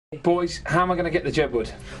Boys, how am I going to get the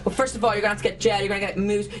Jedward? Well, first of all, you're going to have to get Jed, you're going to get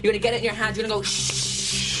moves, you're going to get it in your hands, you're going to go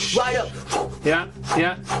shh, right up.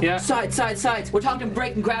 Yeah. Sides. We're talking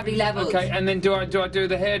breaking gravity levels. Okay, and then do I do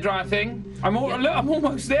the hairdryer thing? Look, I'm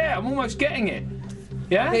almost there. I'm almost getting it.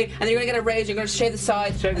 Yeah? Okay, and then you're going to get a razor, you're going to shave the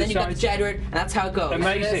sides, and then you got the Jedward, and that's how it goes.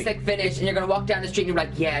 Amazing. A slick finish, and you're going to walk down the street and you're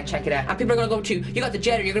like, yeah, check it out. And people are going to go to you, you got the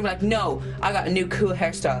Jedward, you're going to be like, no, I got a new cool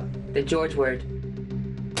hairstyle. The George word.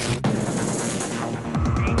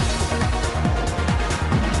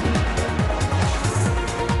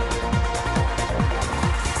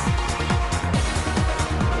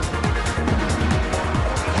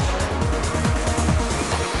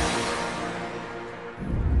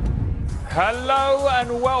 Hello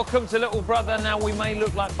and welcome to Little Brother. Now, we may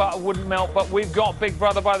look like butter wouldn't melt, but we've got Big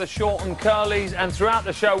Brother by the short and curlies, and throughout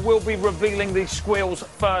the show we'll be revealing these squeals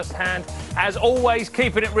firsthand. As always,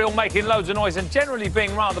 keeping it real, making loads of noise, and generally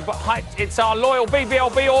being rather but hyped. It's our loyal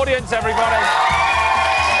BBLB audience, everybody.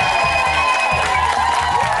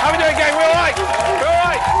 How are we doing, gang? We all right? We all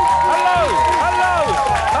right?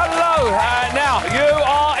 Hello. Now, you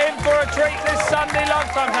are in for a treat this Sunday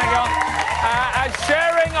lunchtime, hang on. As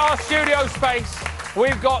sharing our studio space,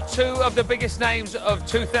 we've got two of the biggest names of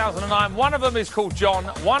 2009. One of them is called John,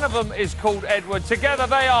 one of them is called Edward. Together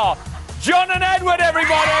they are John and Edward,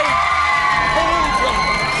 everybody!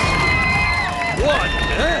 What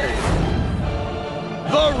day?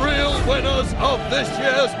 The real winners of this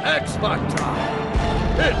year's X Factor.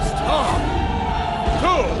 It's time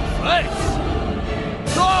to face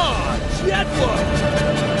the Jedward.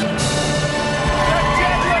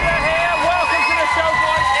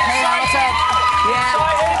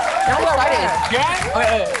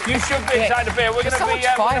 You should be excited to be here. We're going to be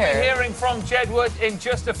hearing from Jedward in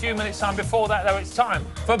just a few minutes' time. Before that, though, it's time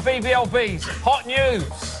for BBLB's Hot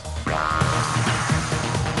News.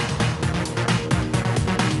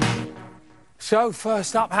 So,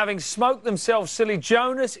 first up, having smoked themselves silly,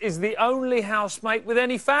 Jonas is the only housemate with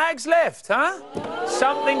any fags left, huh?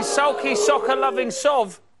 Something sulky, soccer-loving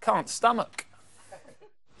sov can't stomach.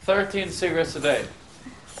 13 cigarettes a day.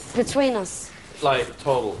 Between us. Like,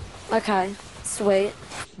 total. Okay, sweet.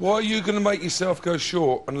 Why are you going to make yourself go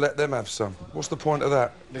short and let them have some? What's the point of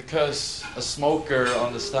that? Because a smoker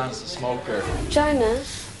understands a smoker.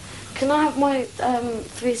 Jonas, can I have my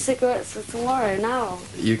 3 cigarettes for tomorrow now?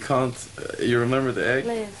 You can't... you remember the egg?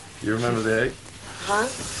 Please. You remember the egg? Huh?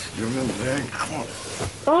 You remember the egg? Come on.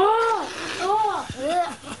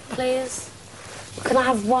 Yeah. Please. Can I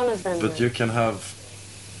have one of them? But you can have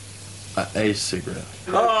a cigarette.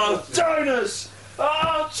 Oh, Jonas!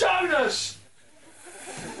 Oh, Jonas!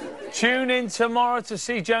 Tune in tomorrow to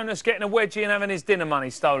see Jonas getting a wedgie and having his dinner money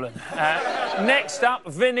stolen. Next up,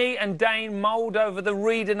 Vinny and Dane mulled over the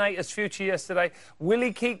Readinator's future yesterday. Will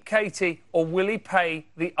he keep Katie or will he pay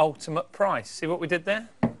the ultimate price? See what we did there?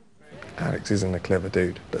 Alex isn't a clever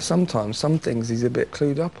dude, but sometimes some things he's a bit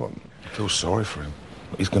clued up on. I feel sorry for him.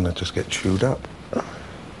 He's going to just get chewed up.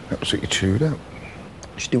 Absolutely chewed up.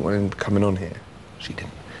 She didn't want him coming on here. She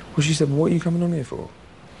didn't. Well, she said, what are you coming on here for?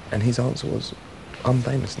 And his answer was, I'm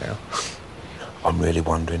famous now. I'm really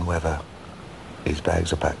wondering whether his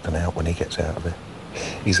bags are packed and out when he gets out of it.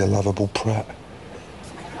 He's a lovable prat.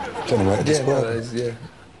 Don't know how to describe him. Yeah.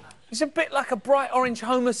 He's a bit like a bright orange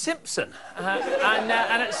Homer Simpson. And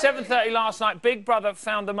at 7:30 last night, Big Brother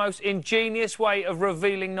found the most ingenious way of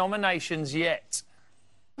revealing nominations yet.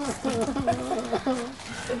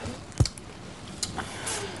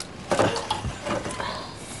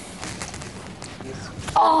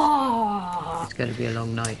 Oh! It's going to be a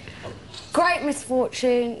long night. Great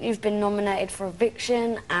misfortune. You've been nominated for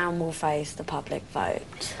eviction and will face the public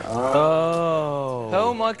vote.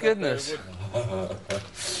 Oh, my goodness.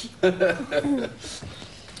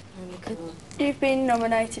 You've been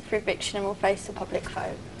nominated for eviction and will face the public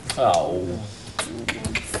vote. Oh.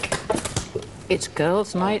 It's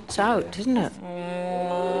girls' nights out, isn't it?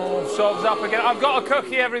 Sob's up again. I've got a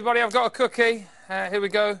cookie, everybody. I've got a cookie. Here we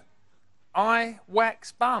go. I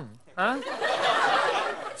wax bum. Huh?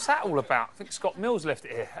 What's that all about? I think Scott Mills left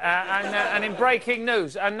it here. And in breaking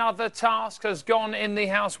news, another task has gone in the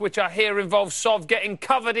house, which I hear involves Sov getting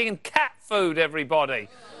covered in cat food, everybody.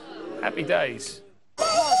 Happy days.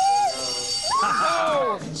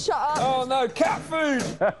 Oh, shut up. Oh, no, cat food!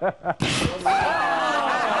 It's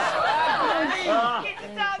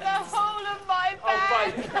down the whole of my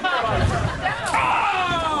bag.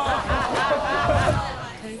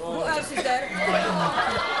 What else is there?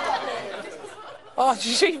 Oh, did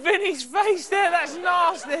you see Vinny's face there? That's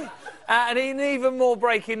nasty. And in even more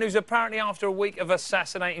breaking news, apparently after a week of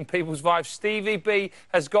assassinating people's vibes, Stevie B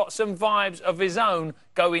has got some vibes of his own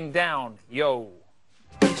going down. Yo.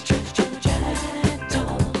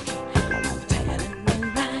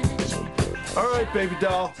 right, baby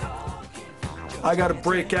doll. I gotta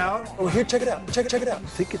break out. Oh, here, check it out. Check it out. I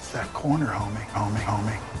think it's that corner,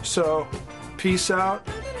 homie. So, peace out.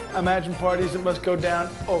 Imagine parties that must go down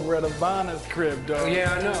over at Ivana's crib, dog.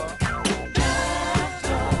 Yeah, I know.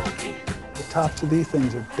 The tops of these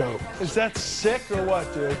things are dope. Is that sick or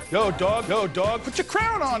what, dude? Yo, dog. Put your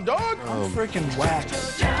crown on, dog. I'm freaking whack.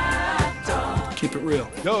 Keep it real.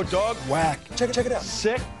 Yo, dog. Whack. Check it out.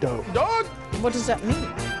 Sick, dope. Dog. What does that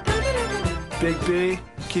mean? Big B,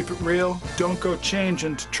 keep it real. Don't go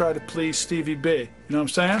changing to try to please Stevie B. You know what I'm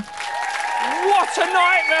saying? What a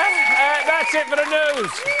nightmare! That's it for the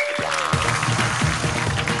news.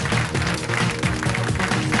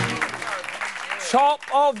 Top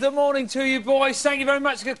of the morning to you, boys. Thank you very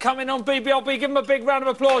much for coming on BBLB. Give them a big round of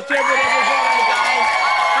applause. Hey, guys.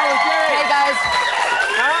 How are you? Hey, guys.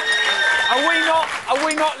 Huh? Are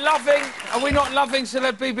we not loving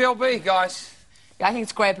Celeb BBLB, guys? Yeah, I think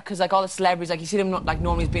it's great because, like, all the celebrities, like, you see them, like,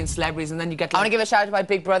 normally as being celebrities, and then you get, like... I want to give a shout out to my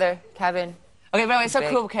big brother, Kevin. Okay, but it's so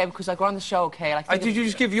cool, okay, because, like, we're on the show, okay? Like, did you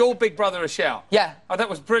just give your big brother a shout? Yeah. Oh, that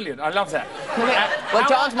was brilliant. I love that. Well,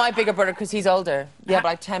 John's my bigger brother because he's older. Yeah, but,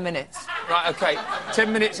 like, 10 minutes. Right, OK.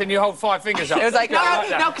 10 minutes and you hold 5 fingers up. It was like, no,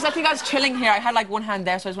 because I think I was chilling here. I had, like, one hand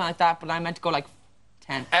there, so I just went like that, but I meant to go, like,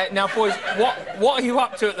 10. Now, boys, what are you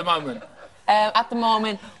up to at the moment? At the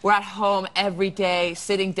moment, we're at home every day,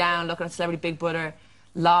 sitting down, looking at Celebrity Big Brother.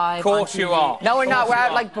 Live. Of course you are. No, we're not. We're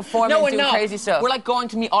out, like, performing, doing crazy stuff. We're, like, going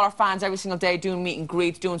to meet all our fans every single day, doing meet and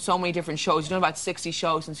greets, doing so many different shows. You've done about 60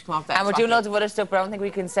 shows since you come off that. And we're doing loads of other stuff, but I don't think we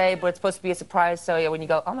can say, but it's supposed to be a surprise, so, yeah, when you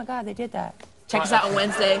go, oh, my God, they did that. Check us out on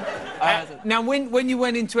Wednesday. Now, when you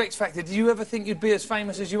went into X Factor, did you ever think you'd be as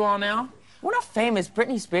famous as you are now? We're not famous.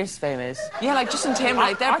 Britney Spears is famous. Yeah, like, Justin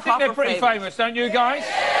Timberlake, they're I think they're pretty famous, don't you, guys?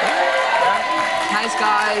 Thanks,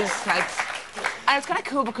 guys. Thanks. And it's kind of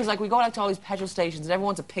cool because, like, we go, like, to all these petrol stations and everyone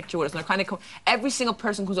wants a picture with us, and they're kind of every single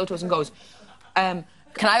person comes up to us and goes,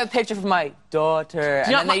 can I have a picture for my daughter?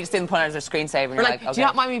 And then they just didn't put it as a screensaver, and you're like, okay. Do you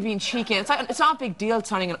not mind me being cheeky? And it's not a big deal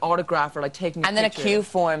signing an autograph or, like, taking a picture. And then a queue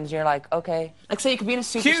forms, you're like, okay. Like, say you could be in a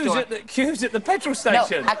superstore. Queues at the petrol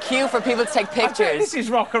station? No, a queue for people to take pictures. I bet this is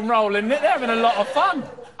rock and roll, isn't it? They're having a lot of fun.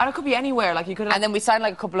 And it could be anywhere, like, you could... And then we signed,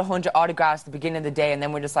 like, a couple of 100 autographs at the beginning of the day, and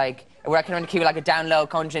then we're just, like... We're kind of in the queue, like, a down low,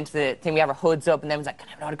 coming into the thing, we have our hoods up, and then it's like, can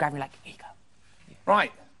I have an autograph? And you're like, here you go.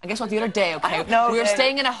 Right. And guess what, the other day, okay, we were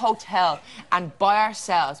staying in a hotel, and by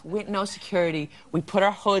ourselves, with no security, we put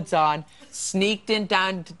our hoods on, sneaked in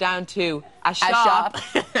down to a shop.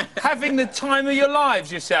 Having the time of your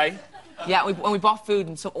lives, you say? Yeah, when we bought food,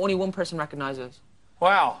 and so only one person recognised us.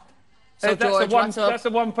 Wow. So, George, that's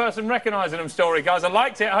the one person recognising them story, guys. I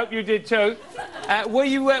liked it. I hope you did too. Were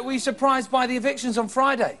you surprised by the evictions on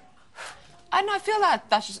Friday? I feel that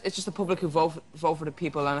it's just the public who vote for the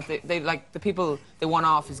people, and if they like the people they want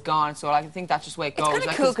off is gone. So I think that's just the way it goes. It's kind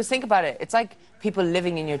of cool because think about it. It's like people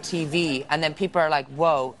living in your TV, and then people are like,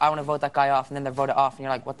 "Whoa, I want to vote that guy off," and then they're voted off, and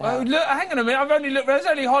you're like, "What the hell?" Oh, look, hang on a minute. I've only looked. There's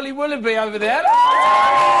only Holly Willoughby over there.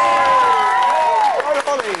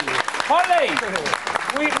 Holly.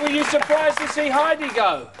 Were you surprised to see Heidi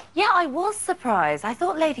go? Yeah, I was surprised. I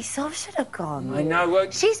thought Lady Sov should have gone. I know.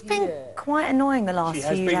 She's been quite annoying the last few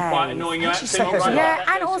days. She has been quite annoying. You're absolutely right. Yeah,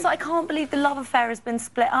 and also I can't believe the love affair has been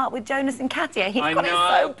split up with Jonas and Katya. He's got it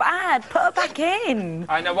so bad. Put her back in.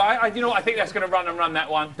 I know. Well, you know what? I think that's going to run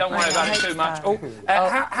that one. Don't worry about it too much.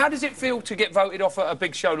 How does it feel to get voted off at a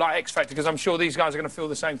big show like X Factor? Because I'm sure these guys are going to feel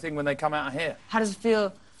the same thing when they come out of here. How does it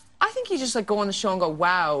feel? I think you just, like, go on the show and go,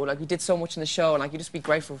 wow, like, we did so much in the show, and, like, you just be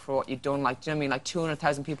grateful for what you've done. Like, do you know what I mean? Like,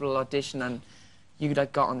 200,000 people will audition, and you,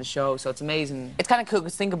 like, got on the show, so it's amazing. It's kind of cool,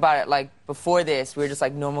 because think about it, like, before this, we were just,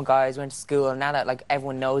 like, normal guys, went to school, and now that, like,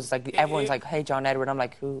 everyone knows, like, everyone's like, hey, John Edward, I'm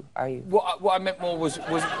like, who are you? What I meant more was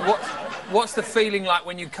what's the feeling like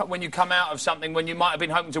when you come out of something, when you might have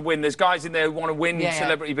been hoping to win? There's guys in there who want to win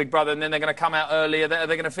Celebrity Big Brother, and then they're going to come out earlier. Are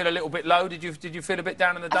they going to feel a little bit low? Did you feel a bit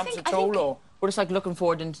down in the dumps at all, or...? We're just, like, looking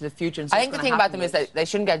forward into the future. And I think the thing about them is that they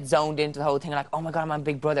shouldn't get zoned into the whole thing, like, oh, my God, I'm on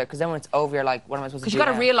Big Brother, because then when it's over, you're like, what am I supposed to do? Because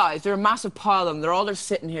you got to realise, they're a massive pile of them. They're all just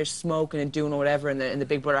sitting here smoking and doing whatever in the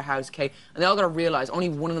Big Brother house, okay? And they all got to realise only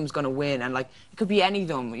one of them's going to win, and, like, it could be any of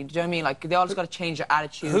them. You know what I mean? Like, they all just got to change their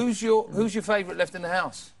attitude. Who's your favourite left in the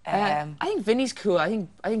house? I think Vinny's cool. I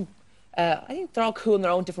think they're all cool in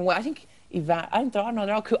their own different way. I think I don't know,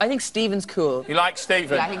 they're all cool. I think Stephen's cool. You like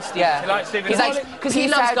Stephen? Yeah, I think Stephen. You like Stephen? He's like, because he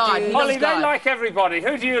loves God. Holly, they like everybody.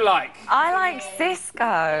 Who do you like? I like Cisco.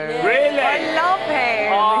 Yeah. Really? I love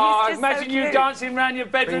him. Oh, He's just imagine so you cute. dancing around your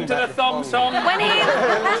bedroom to the thong song. When he...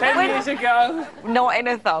 10 years ago. Not in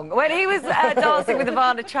a thong. When he was dancing with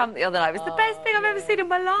Ivana Trump the other night, it was the best thing I've ever seen in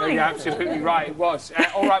my life. No, you're absolutely right, it was.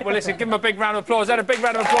 All right, well, listen, give him a big round of applause. And a big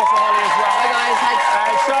round of applause for Holly as well.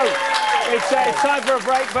 Hi, So, guys. it's time for a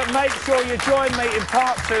break, but make sure you join me in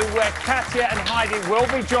part 2, where Katya and Heidi will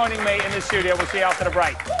be joining me in the studio. We'll see you after the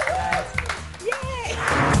break.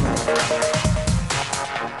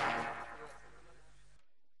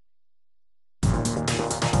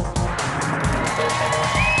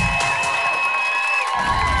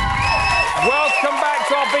 Welcome back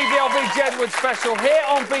to our BBLB Jedward special. Here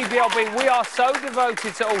on BBLB, we are so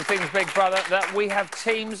devoted to all things Big Brother that we have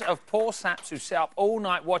teams of poor saps who sit up all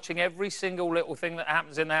night watching every single little thing that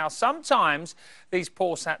happens in the house. Sometimes these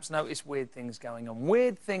poor saps notice weird things going on,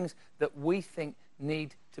 weird things that we think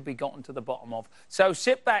need to be gotten to the bottom of. So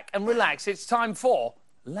sit back and relax. It's time for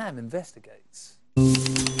Lamb Investigates.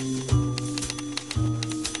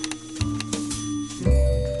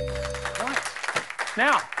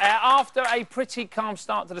 Now, after a pretty calm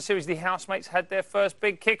start to the series, the housemates had their first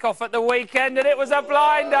big kick-off at the weekend, and it was a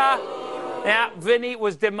blinder. Now, Vinny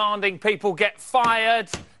was demanding people get fired.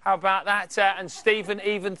 How about that? And Stephen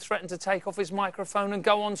even threatened to take off his microphone and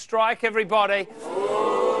go on strike, everybody.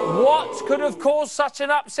 What could have caused such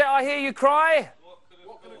an upset, I hear you cry? What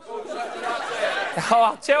could have caused such an upset? Oh,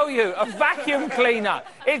 I'll tell you, a vacuum cleaner.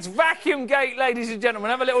 It's Vacuum Gate, ladies and gentlemen.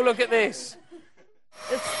 Have a little look at this.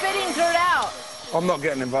 It's spitting dirt out. I'm not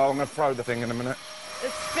getting involved. I'm going to throw the thing in a minute.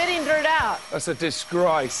 It's spitting dirt out. That's a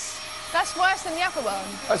disgrace. That's worse than the other one.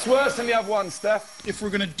 That's worse than the other one, Steph. If we're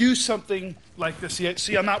going to do something like this,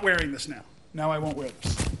 see, I'm not wearing this now. Now I won't wear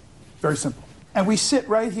this. Very simple. And we sit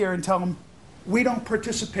right here and tell them, we don't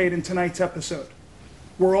participate in tonight's episode.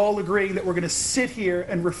 We're all agreeing that we're going to sit here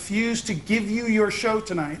and refuse to give you your show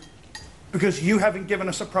tonight because you haven't given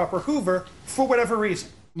us a proper Hoover for whatever reason.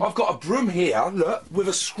 I've got a broom here, look, with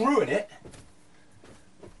a screw in it.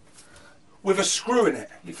 With a screw in it.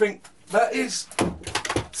 You think that is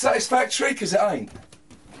satisfactory? Because it ain't.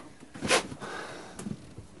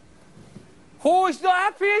 Oh, he's not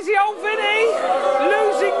happy, is he, old Vinny?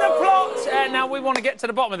 Losing the plot. Now, we want to get to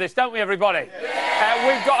the bottom of this, don't we, everybody?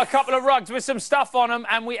 We've got a couple of rugs with some stuff on them,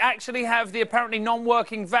 and we actually have the apparently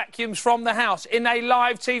non-working vacuums from the house in a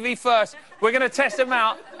live TV first. We're going to test them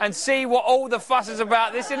out and see what all the fuss is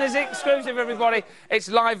about. This is exclusive, everybody. It's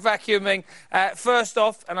live vacuuming. First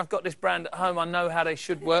off, and I've got this brand at home, I know how they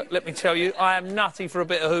should work, let me tell you. I am nutty for a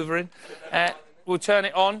bit of hoovering. We'll turn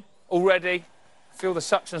it on already. Feel the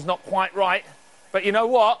suction's not quite right, but you know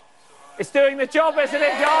what? It's doing the job, isn't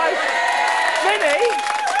it, guys? Vinny,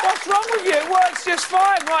 what's wrong with you? It works just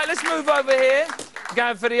fine. Right, let's move over here.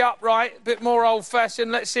 Going for the upright, a bit more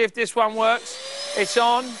old-fashioned. Let's see if this one works. It's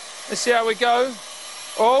on. Let's see how we go.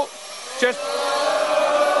 Oh,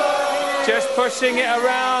 just pushing it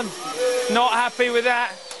around. Not happy with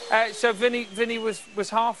that. So Vinny was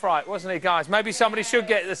half right, wasn't he, guys? Maybe somebody should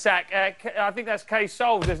get the sack. I think that's case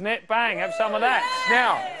solved, isn't it? Bang, have some of that.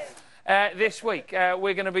 Now, this week,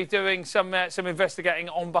 we're going to be doing some investigating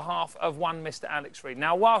on behalf of one Mr. Alex Reid.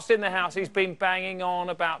 Now, whilst in the house, he's been banging on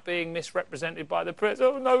about being misrepresented by the press.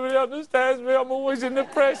 Oh, nobody understands me, I'm always in the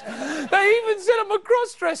press. They even said I'm a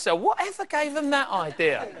cross-dresser. Whatever gave them that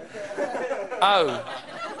idea? Oh.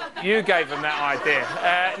 You gave him that idea.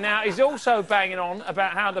 Now, he's also banging on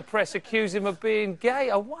about how the press accuse him of being gay.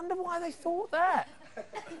 I wonder why they thought that.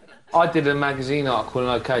 I did a magazine article in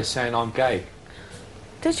OK saying I'm gay.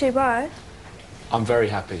 Did you, bro? I'm very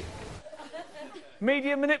happy.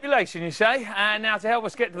 Media manipulation, you say? And now, to help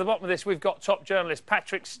us get to the bottom of this, we've got top journalist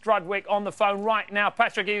Patrick Strudwick on the phone right now.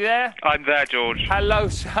 Patrick, are you there? I'm there, George. Hello,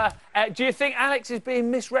 sir. Do you think Alex is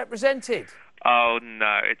being misrepresented? Oh,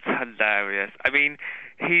 no, it's hilarious. I mean,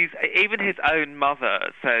 even his own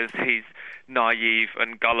mother says he's naive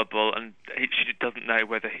and gullible, and she doesn't know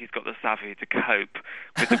whether he's got the savvy to cope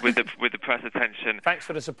with the press attention. Thanks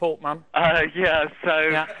for the support, Mum. Yeah.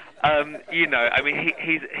 So, you know, I mean,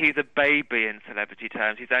 he's a baby in celebrity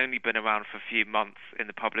terms. He's only been around for a few months in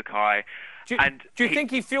the public eye. Do you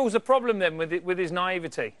think he feels a problem then with his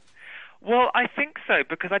naivety? Well, I think so,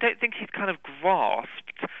 because I don't think he's kind of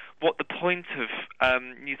grasped what the point of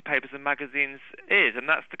newspapers and magazines is, and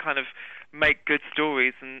that's to kind of make good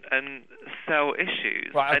stories and sell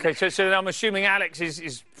issues. Right, okay, so I'm assuming Alex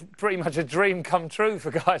is pretty much a dream come true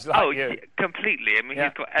for guys like you. Yeah, completely. I mean,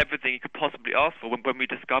 he's got everything you could possibly ask for. When we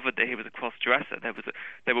discovered that he was a cross-dresser,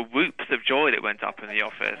 there were whoops of joy that went up in the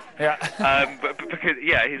office. Yeah. But because,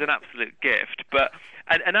 he's an absolute gift. But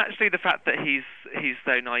and actually, the fact that he's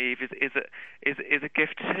so naive is a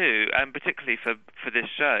gift too, and particularly for this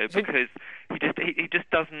show, because he just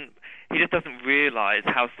doesn't realise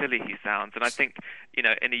how silly he sounds. And I think, in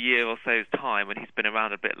a year or so's time, when he's been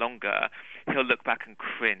around a bit longer, he'll look back and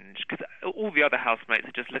cringe, because all the other housemates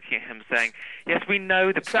are just looking at him saying, "Yes, we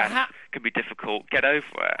know the press can be difficult. Get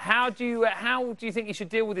over it." How do you think he should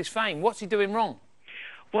deal with his fame? What's he doing wrong?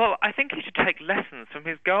 Well, I think he should take lessons from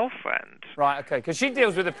his girlfriend. Right, okay, because she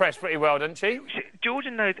deals with the press pretty well, doesn't she? Georgia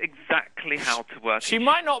knows exactly how to work. She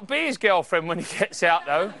might not be his girlfriend when he gets out,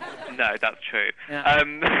 though. No, that's true.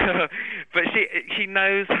 Yeah. But she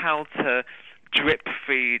knows how to drip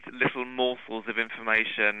feed little morsels of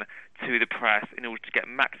information to the press in order to get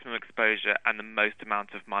maximum exposure and the most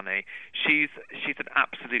amount of money. She's an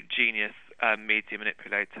absolute genius media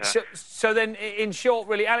manipulator. So then, in short,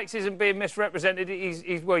 really, Alex isn't being misrepresented.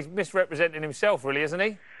 He's misrepresenting himself, really, isn't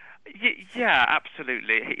he? Yeah,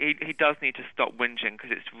 absolutely. He does need to stop whinging,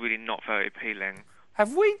 because it's really not very appealing.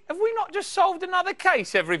 Have we not just solved another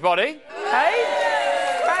case, everybody? Hey?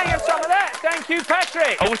 Bang, have some of that. Thank you,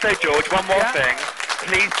 Patrick. Also, George, one more thing.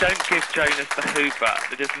 Please don't give Jonas the Hoover.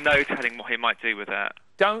 There's no telling what he might do with that.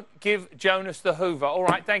 Don't give Jonas the Hoover. All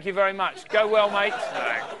right, thank you very much. Go well, mate.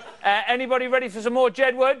 Anybody ready for some more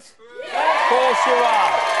Jedward? Of course you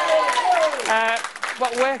are.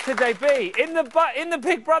 But where could they be? In the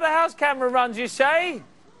Big Brother house camera runs, you say?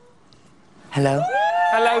 Hello?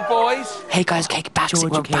 Hello, boys. Hey, guys, okay,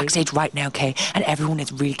 we're backstage right now, okay? And everyone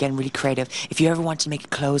is really getting really creative. If you ever want to make a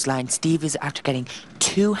clothesline, Steve is after getting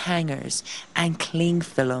 2 hangers and cling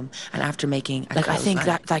film, and after making a clothesline. I think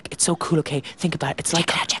that, it's so cool, okay? Think about it. It's like...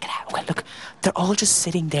 Check it out. Okay, look. They're all just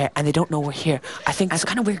sitting there, and they don't know we're here. I think it's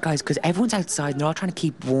kind of weird, guys, because everyone's outside, and they're all trying to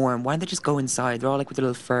keep warm. Why don't they just go inside? They're all, with a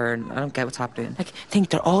little fur, and I don't get what's happening. Think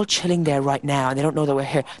they're all chilling there right now, and they don't know that we're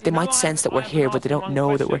here. They might sense that we're here, but they don't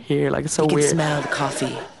know that we're here. It's so weird. You can smell the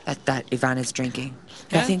coffee that Ivana's drinking.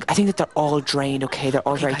 Yeah? I think that they're all drained, okay? They're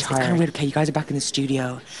all very tired. It's kind of weird, okay? You guys are back in the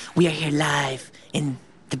studio. We are here live in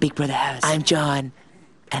the Big Brother house. I'm John.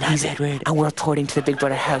 And I'm Edward. And we're reporting to the Big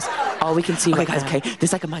Brother house. All we can see right now, okay?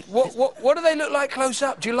 There's like a mic. What do they look like close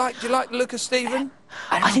up? Do you like the look of Stephen?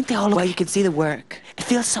 I think they all look well. You can see the work. It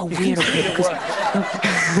feels so weird, okay? Because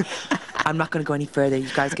I'm not going to go any further. You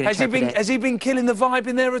guys get it. Has he been killing the vibe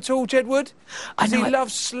in there at all, Jedward? He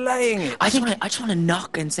loves slaying it. I just want to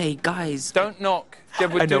knock and say, guys. Don't knock.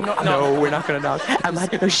 Jedward, do not knock. No, we're not going to knock.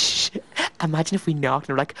 Imagine if we knocked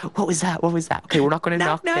and we're like, what was that? What was that? Okay, we're not going to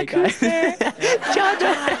knock. Knock, guys.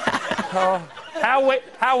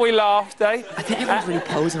 How we laughed, eh? I think everyone's really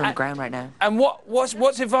posing on the ground right now. And what's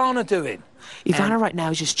Ivana doing? Ivana right now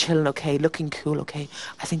is just chilling, okay, looking cool, okay.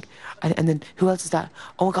 I think, and then who else is that?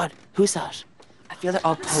 Oh my God, who's that? I feel they're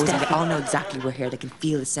all posing. They all know exactly we're here. They can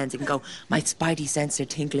feel the sense. They can go, my spidey sense are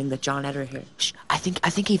tinkling that John Ed are here. I think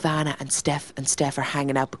Ivana and Steph are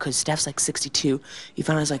hanging out because Steph's 62,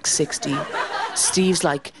 Ivana's 60. Steve's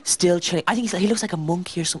still chilling. I think he looks like a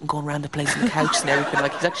monkey or something going around the place on the couch and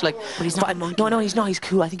everything. He's actually but he's not a monkey. No, he's not. He's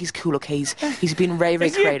cool. I think he's cool. Okay, he's been very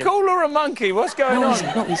creative. Is he a cool or a monkey? What's going on?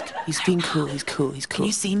 He's being cool. He's cool. Can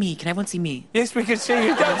you see me? Can everyone see me? Yes, we can see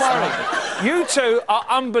you. Don't worry. You two are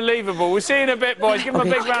unbelievable. We'll see you in a bit, boys. Give him a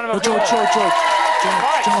big round of applause. George.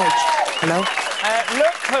 Hello.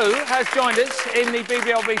 Look who has joined us in the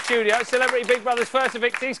BBLB studio. Celebrity Big Brother's first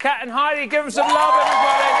evictees, Kat and Heidi. Give them some love,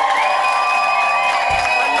 everybody.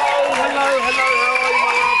 Hello.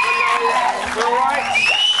 You all right?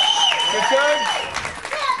 You good?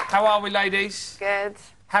 How are we, ladies? Good.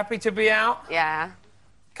 Happy to be out? Yeah.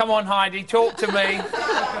 Come on, Heidi, talk to me.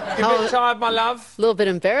 You a bit tired, my love? A little bit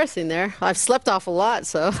embarrassing there. I've slept off a lot,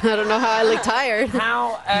 so I don't know how I look tired.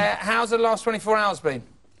 How's the last 24 hours been?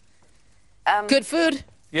 Good food.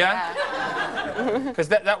 Yeah? Because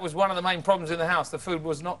that was one of the main problems in the house. The food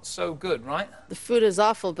was not so good, right? The food is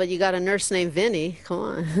awful, but you got a nurse named Vinny. Come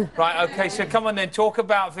on. Right, OK, so come on then, talk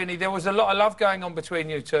about Vinny. There was a lot of love going on between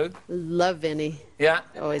you two. Love Vinny. Yeah?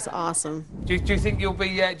 Oh, he's awesome. Do you think you'll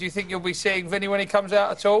be seeing Vinny when he comes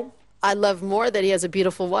out at all? I love more that he has a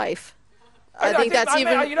beautiful wife. I think that's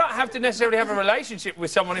even... You don't have to necessarily have a relationship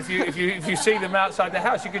with someone if you see them outside the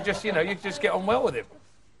house. You could just, you could just get on well with him.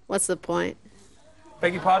 What's the point?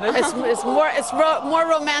 Beg your pardon? It's more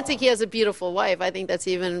romantic. He has a beautiful wife. I think that's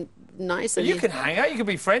even nice. So you can hang out, you can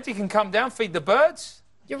be friends, you can come down, feed the birds.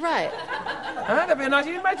 You're right. That'd be nice.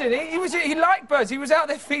 You imagine, he liked birds. He was out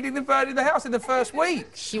there feeding the bird in the house in the first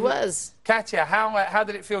week. He was. Katya, how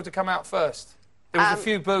did it feel to come out first? There was a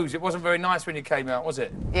few boos. It wasn't very nice when you came out, was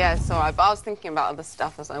it? Yeah, it's all right, but I was thinking about other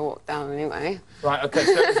stuff as I walked down anyway. Right, OK,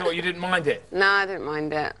 so you didn't mind it? No, I didn't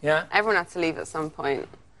mind it. Yeah? Everyone had to leave at some point.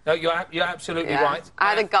 No, you're absolutely right. I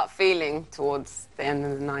had a gut feeling towards the end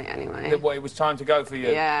of the night anyway. That it was time to go for you?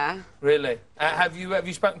 Yeah. Really? Have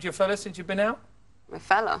you spoken to your fella since you've been out? My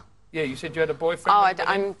fella? Yeah, you said you had a boyfriend. Oh,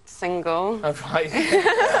 I'm single. Oh, right.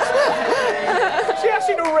 She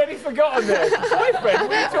hasn't already forgotten their boyfriend.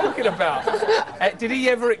 What are you talking about? Did he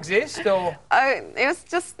ever exist, or...? Oh, it was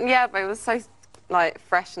just, yeah, but it was so, like,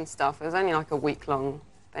 fresh and stuff. It was only, like, a week-long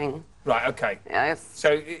thing. Right, OK. Yeah,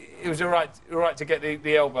 So it was all right to get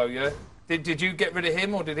the elbow, yeah? Did you get rid of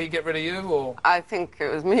him, or did he get rid of you, or...? I think it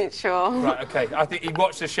was mutual. Right, OK. I think he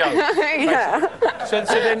watched the show. Yeah. So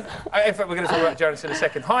then, in fact, we're going to talk about Jonas in a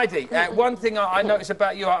second. Heidi, one thing I noticed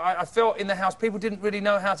about you, I felt in the house people didn't really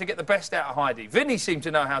know how to get the best out of Heidi. Vinny seemed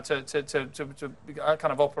to know how to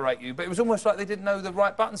kind of operate you, but it was almost like they didn't know the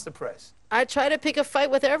right buttons to press. I try to pick a fight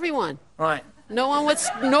with everyone. Right. No one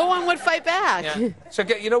would fight back. Yeah. So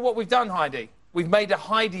you know what we've done, Heidi? We've made a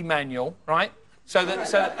Heidi manual, right? So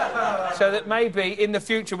that maybe in the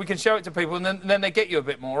future we can show it to people and then they get you a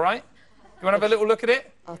bit more, right? You want to have a little look at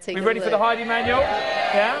it? I'll take We a ready look. for the Heidi manual?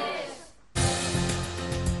 Yeah?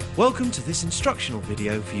 Welcome to this instructional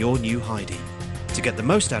video for your new Heidi. To get the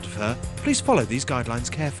most out of her, please follow these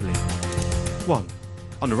guidelines carefully. 1.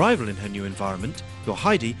 On arrival in her new environment, your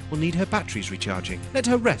Heidi will need her batteries recharging. Let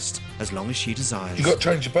her rest as long as she desires. You got to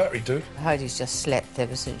change your battery, dude. Heidi's just slept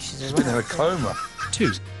ever since she's Been in a coma.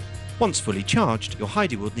 2. Once fully charged, your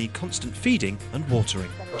Heidi will need constant feeding and watering.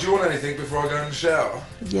 Do you want anything before I go in the shower?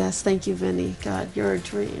 Yes, thank you, Vinny. God, you're a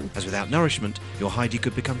dream. As without nourishment, your Heidi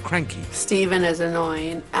could become cranky. Steven is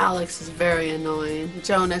annoying. Alex is very annoying.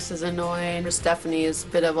 Jonas is annoying. Stephanie is a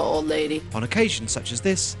bit of an old lady. On occasions such as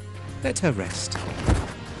this, let her rest.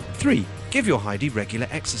 3. Give your Heidi regular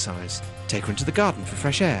exercise. Take her into the garden for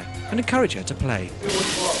fresh air and encourage her to play.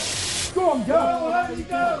 Go on, go! Go, Heidi,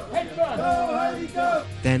 go! Head run! Go, Heidi, go!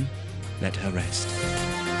 Then, let her rest.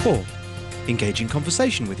 4. Engage in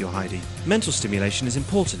conversation with your Heidi. Mental stimulation is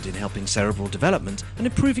important in helping cerebral development and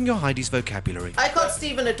improving your Heidi's vocabulary. I called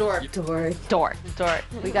Steven a dork. Dork. Dork. Dork.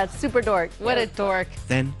 We got super dork. What a dork.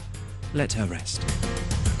 Then, let her rest.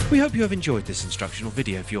 We hope you have enjoyed this instructional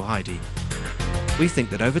video for your Heidi. We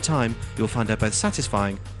think that over time, you'll find her both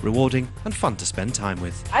satisfying, rewarding, and fun to spend time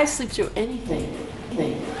with. I sleep through anything.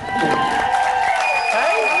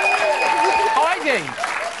 Heidi!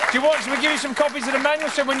 Should we give you some copies of the manual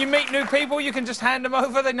so when you meet new people you can just hand them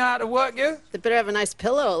over, they know how to work you? They better have a nice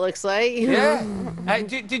pillow, it looks like. Yeah.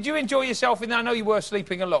 Did you enjoy yourself in there? I know you were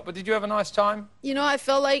sleeping a lot, but did you have a nice time? You know, I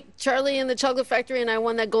felt like Charlie in the Chocolate Factory and I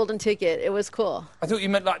won that golden ticket. It was cool. I thought you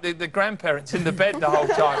meant like the grandparents in the bed the whole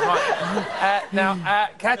time, right? Now,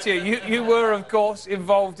 Katya, you were, of course,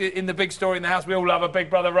 involved in the big story in the house. We all love a Big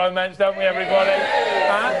Brother romance, don't we, everybody?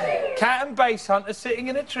 Cat and Bass Hunter sitting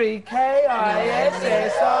in a tree,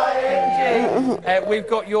 K-I-S-S-I-N-G. We've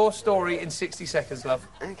got your story in 60 seconds, love.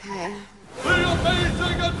 Okay. The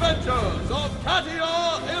Amazing Adventures of Katya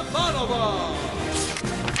Ivanova.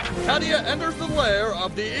 Katya enters the lair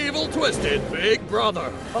of the evil, twisted Big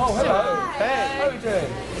Brother. Oh, hello. Hey, how are you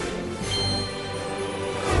doing?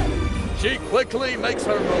 She quickly makes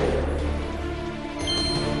her move.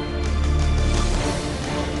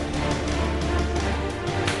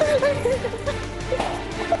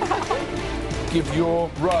 Give your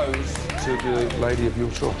rose to the lady of your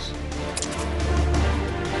choice.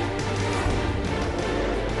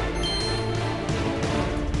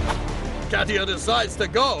 Katya decides to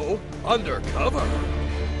go undercover.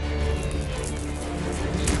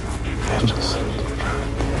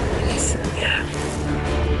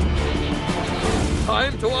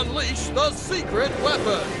 Time to unleash the secret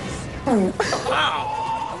weapons. Ow!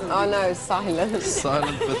 Oh no, silent.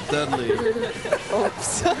 Silent but deadly.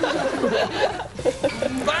 Oops.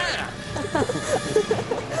 Bam!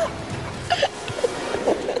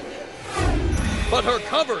 But her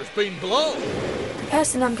cover's been blown. The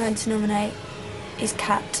person I'm going to nominate is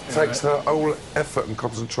Kat. It takes her whole effort and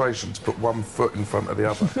concentration to put one foot in front of the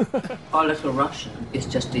other. Our little Russian is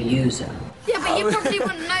just a user. Yeah, but you probably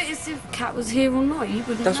wouldn't notice if Kat was here or not. You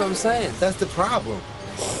wouldn't. That's what I'm saying. That's the problem.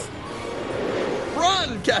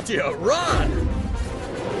 Run, Katya, run!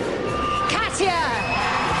 Katya!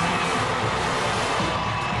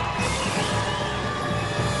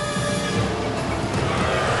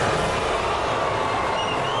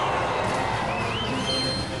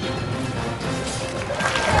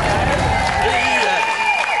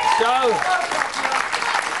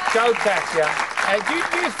 So, Katya, do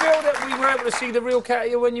you feel that we were able to see the real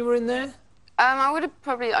Katya when you were in there? I would have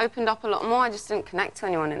probably opened up a lot more. I just didn't connect to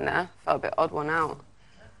anyone in there. Felt a bit odd one out.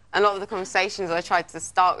 A lot of the conversations I tried to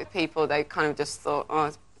start with people, they kind of just thought, oh,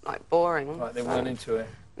 it's like boring. Like they weren't into it.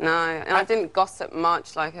 No, and I didn't gossip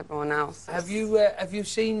much like everyone else. Have you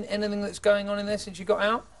seen anything that's going on in there since you got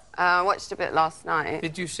out? I watched a bit last night.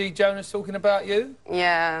 Did you see Jonas talking about you?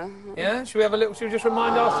 Yeah. Yeah? Should we just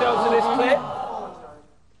remind ourselves of this clip?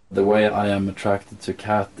 The way I am attracted to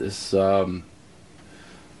Kat is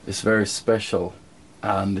very special,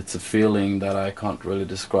 and it's a feeling that I can't really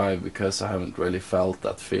describe because I haven't really felt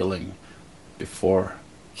that feeling before.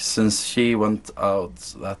 Since she went out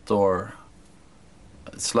that door,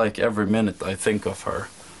 it's like every minute I think of her.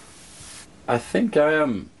 I think I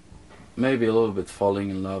am maybe a little bit falling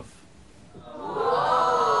in love.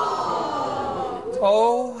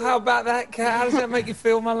 Oh, how about that, Kat? How does that make you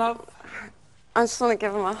feel, my love? I just want to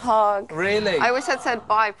give him a hug. Really? I wish I'd said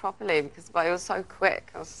bye properly because it was so quick.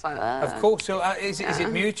 I was just like, Of course. So is it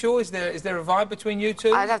mutual? Is there a vibe between you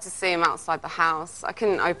two? I'd have to see him outside the house. I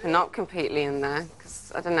couldn't open up completely in there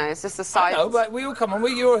because, I don't know, it's just a side... No, but we all come on.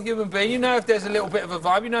 You're a human being. You know if there's a little bit of a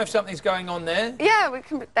vibe. You know if something's going on there. Yeah, we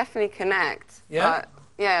can definitely connect. Yeah? But,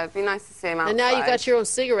 yeah, it'd be nice to see him outside. And now you got your own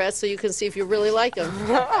cigarettes, so you can see if you really like them.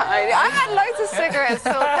 I had loads of cigarettes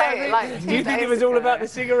all day. Like, Do you think it was all about the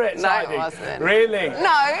cigarettes? No, Heidi? it wasn't. Really?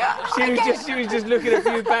 No. She was just looking at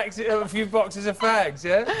a few boxes of fags,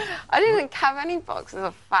 yeah? I didn't have any boxes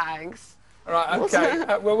of fags. Right, OK.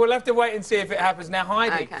 Well, we'll have to wait and see if it happens. Now,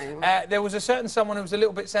 Heidi, Okay. there was a certain someone who was a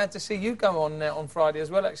little bit sad to see you go on Friday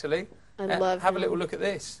as well, actually. I love Have a little look at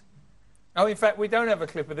this. Oh, in fact, we don't have a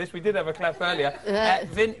clip of this. We did have a clap earlier.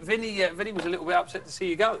 Vinny was a little bit upset to see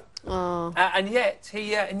you go. Oh. And yet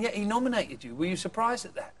he nominated you. Were you surprised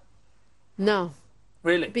at that? No.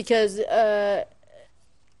 Really? Because I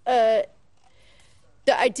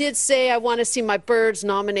did say I want to see my birds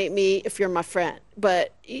nominate me if you're my friend.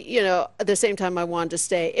 But, you know, at the same time, I wanted to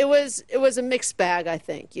stay. It was a mixed bag, I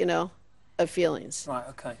think, you know, of feelings. Right,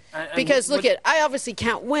 OK. Because, I obviously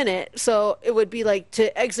can't win it, so it would be like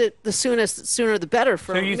to exit the sooner the better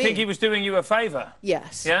for me. So you think he was doing you a favour?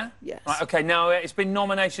 Yes. Yeah? Yes. Right, OK, now it's been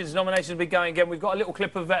nominations. Nominations have been going again. We've got a little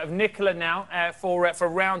clip of Nicola now for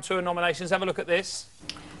round 2 of nominations. Have a look at this.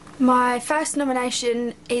 My first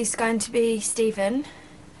nomination is going to be Stephen.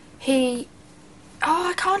 I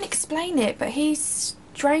can't explain it, but he's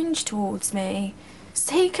strange towards me.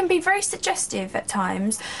 He can be very suggestive at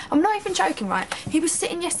times. I'm not even joking, right? He was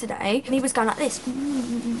sitting yesterday and he was going like this.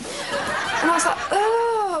 And I was like,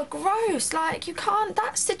 oh, gross. Like, you can't,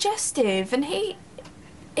 that's suggestive. And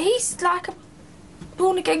he's like a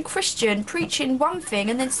born-again Christian preaching one thing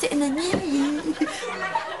and then sitting there.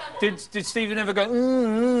 Did Stephen ever go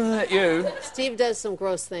at you? Steve does some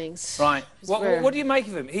gross things. Right. What do you make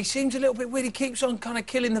of him? He seems a little bit weird. He keeps on kind of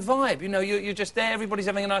killing the vibe. You know, you're just there, everybody's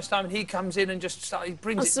having a nice time, and he comes in and just he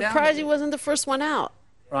brings it down. I'm surprised he wasn't the first one out.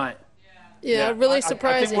 Right. Yeah, really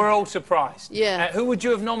surprising. I think we're all surprised. Yeah. Who would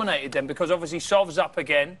you have nominated then? Because obviously Sov's up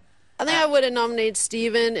again. I think I would have nominated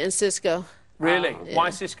Stephen and Cisco. Really? Yeah.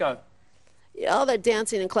 Why Cisco? Yeah, all that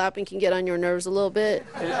dancing and clapping can get on your nerves a little bit.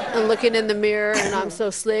 And looking in the mirror and I'm so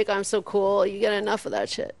slick, I'm so cool. You get enough of that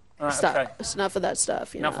shit. Right, Stop. okay. It's enough of that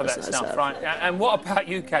stuff. Enough of that stuff, right. And what about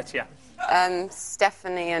you, Katya?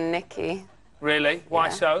 Stephanie and Nikki. Really? Why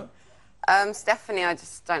so? Stephanie, I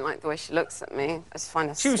just don't like the way she looks at me. I just find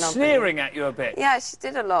her She was snobby. sneering at you a bit. Yeah, she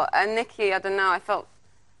did a lot. And Nikki, I don't know, I felt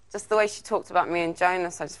just the way she talked about me and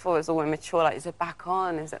Jonas, I just thought it was all immature. Like, is it back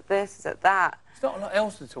on? Is it this? Is it that? There's not a lot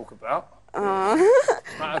else to talk about. Right,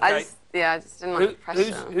 okay. I just didn't like the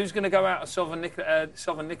pressure. Who's going to go out of Sov and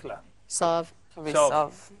Nicola? Sov. Probably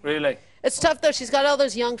Sov. Really? It's tough, though. She's got all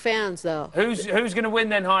those young fans, though. Who's going to win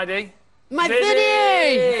then, Heidi? My Vinny!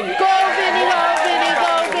 Go, Vinny, go, Vinny,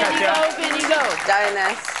 go, Vinny, go, Vinny, go.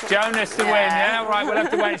 Jonas to win, yeah? Right, we'll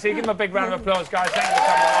have to wait and see. Give him a big round of applause, guys. Thank you for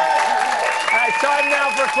coming on. It's time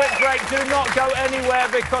now for a quick break. Do not go anywhere,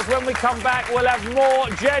 because when we come back, we'll have more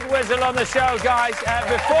Jed Wizzle on the show, guys.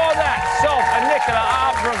 Before that, Sov and Nicola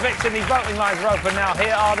are up for eviction. The voting lines are open now.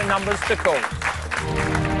 Here are the numbers to call.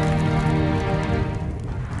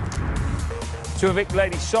 To evict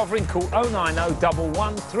Lady Sovereign, call 090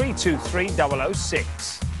 11 323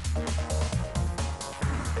 006.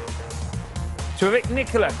 To evict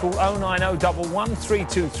Nicola, call 090 11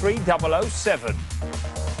 323 007.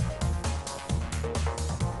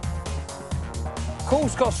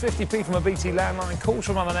 Calls cost 50p from a BT landline. Calls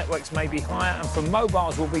from other networks may be higher, and from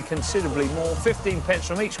mobiles will be considerably more. 15 pence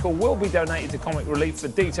from each call will be donated to Comic Relief. For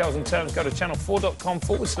details and terms, go to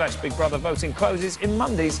channel4.com/Big Brother. Voting closes in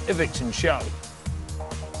Monday's eviction show.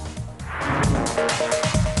 Welcome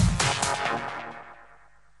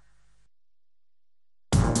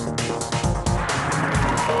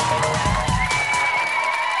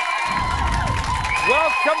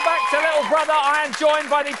back to Little Brother. I am joined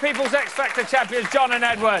by the People's X Factor champions, John and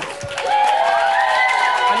Edward.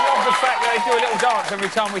 I love the fact that they do a little dance every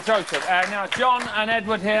time we throw to them. Now, John and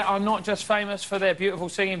Edward here are not just famous for their beautiful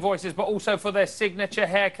singing voices, but also for their signature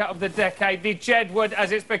haircut of the decade, the Jedward,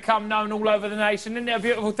 as it's become known all over the nation. Isn't it a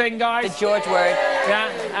beautiful thing, guys? The George word.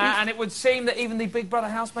 Yeah, and it would seem that even the Big Brother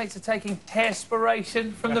housemates are taking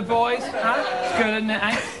hairspiration from the boys. Huh? It's good, isn't it,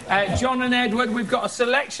 eh? John and Edward, we've got a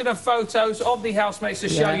selection of photos of the housemates to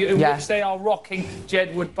show you in which they are rocking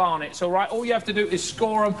Jedward Barnets, all right? All you have to do is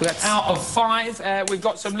score them out of 5. We've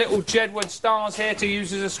got some little Jedward stars here to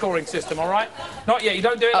use as a scoring system, all right? Not yet, you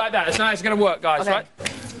don't do it like that. That's not how it's going to work, guys, right?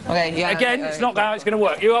 Okay, yeah. Again, it's not how it's going to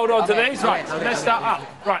work. You hold on to these. Right, let's start up.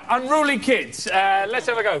 Right, unruly kids. Let's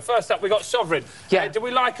have a go. First up, we've got Sovereign. Yeah. Do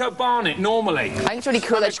we like her Barnet, normally? I think it's really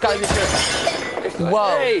cool that she's got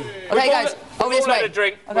Whoa. Hey, okay, guys, over this way.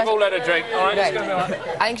 We've all had a drink. All right, it's going to be all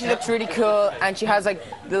right. I think she looks really cool, and she has, like,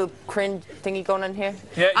 little cringe thingy going on here.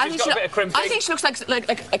 Yeah, she's got a bit of crimp. I think she looks like kind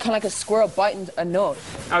of like a squirrel biting a nut.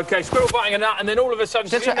 OK, squirrel biting a nut, and then all of a sudden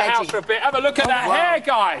she's in the house for a bit. Have a look at that hair,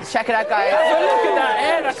 guys. Check it out, guys. Have a look at that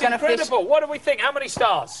hair. That's incredible. What do we think? How many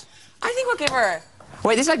stars? I think we'll give her...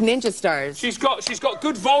 Wait, this is like ninja stars. She's got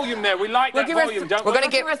good volume there. We like that volume, don't we? We're going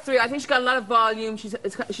to give her 3. I think she's got a lot of volume. She's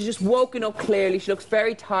just woken up clearly. She looks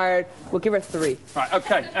very tired. We'll give her 3. Right,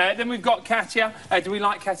 OK. Then we've got Katya. Do we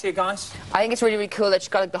like Katya, guys? I think it's really, really cool that she's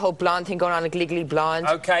got like the whole blonde thing going on, like legally blonde.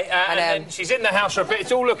 OK, and then she's in the house for a bit.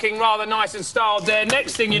 It's all looking rather nice and styled there.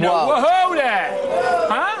 Next thing you know, whoa there!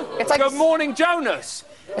 Huh? It's like Good morning, Jonas.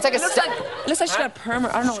 It's like looks like she's got a perm.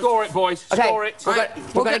 I don't know. Score it, boys. Okay. Score it.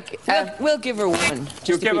 We'll give her 1.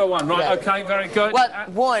 You'll give her 1, right? Yeah. OK, very good. Well,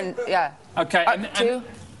 1, yeah. OK. 2.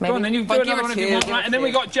 Maybe. Go on, then you do another one if you want, right? And then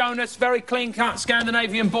we got Jonas, very clean-cut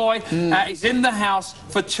Scandinavian boy. He's in the house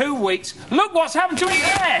for 2 weeks. Look what's happened to his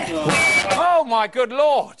hair! Oh, my good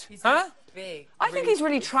Lord. Huh? Big. I think he's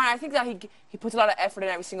really trying. I think that he puts a lot of effort in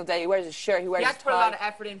every single day. He wears his shirt, he wears his tie. He has to put a lot of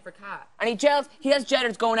effort in for Kat. And he has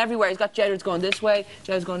Jedwards going everywhere. He's got Jedwards going this way,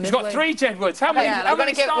 Jedwards going this way. He's got 3 Jedwards. How many stars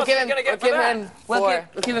are you going to get for that? We'll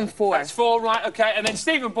give him 4. That's 4, right, OK. And then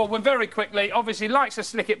Stephen Baldwin, very quickly, obviously likes to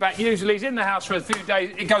slick it back. Usually he's in the house for a few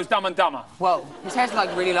days. It goes dumb and dumber. Whoa, his hair's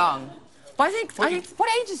like really long. But I think what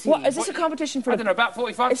age is he? What, is this a competition for... I don't know, about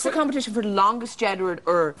 45. It's a competition for the longest Jedward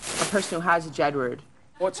or a person who has a Jedward.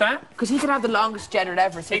 What's that? Because he could have the longest Jedward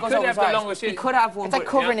ever. So he could have the longest. He could have one. It's like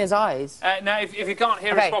covering his eyes. Now, if you can't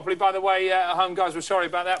hear us properly, by the way, at home, guys, we're sorry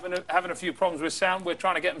about that. We're having a few problems with sound. We're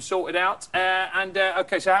trying to get them sorted out.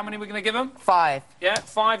 OK, so how many are we going to give them? 5. Yeah,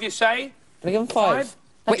 5, you say? We give them 5.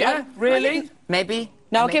 Wait, yeah, really? Maybe.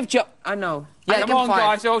 No, I'll give Joe. I know. Yeah, come on,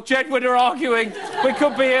 guys. Oh, Jedward are arguing. We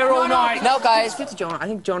could be here all night. No, guys. Give it to Jonas. I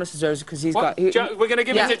think Jonas deserves it because he's got... we're going to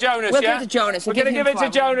give it to Jonas, We'll give it to Jonas. We're going to give it to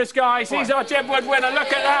Jonas, guys. He's our Jedward winner.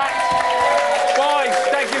 Look at that. Boys,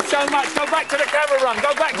 thank you so much. Go back to the camera run.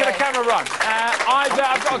 Go back to the camera run. I've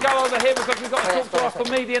got to go over here because we've got to talk to our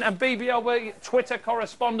comedian and BBLB Twitter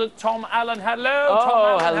correspondent, Tom Allen. Hello,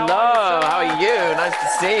 Tom Allen. Hello. How are you? Nice to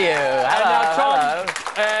see you. Hello. Tom,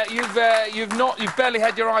 you've barely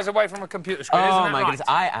had your eyes away from a computer screen, isn't that my goodness,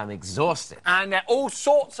 I am exhausted. And all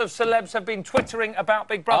sorts of celebs have been twittering about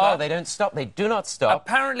Big Brother. Oh, they don't stop. They do not stop.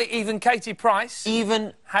 Apparently, even Katie Price...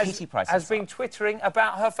 has been twittering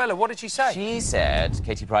about her fella. What did she say?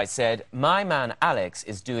 Katie Price said, my man Alex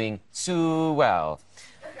is doing so well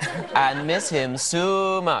and miss him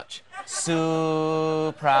so much.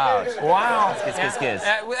 So proud. Wow. Kiss.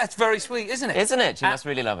 That's very sweet, isn't it? Isn't it? She must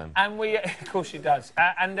really love him. And we, of course she does.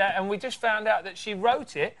 And we just found out that she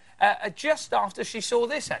wrote it just after she saw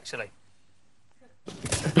this, actually.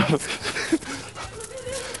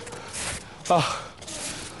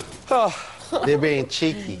 They're being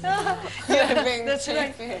cheeky. You're being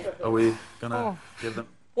cheeky. Are we gonna give them...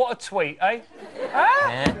 What a tweet, eh?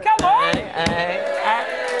 Come on!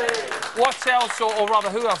 What else, or rather,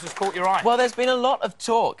 who else has caught your eye? Well, there's been a lot of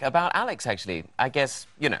talk about Alex, actually. I guess,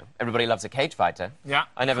 you know, everybody loves a cage fighter. Yeah.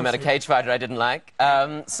 I never met a cage fighter I didn't like.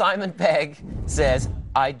 Simon Pegg says,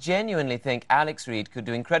 I genuinely think Alex Reid could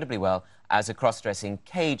do incredibly well as a cross-dressing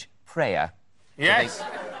cage prayer. Yes.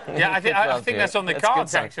 Yeah, I think that's on the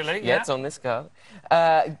cards, actually. Yeah, it's on this card.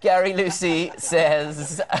 Gary Lucy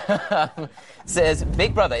says, says,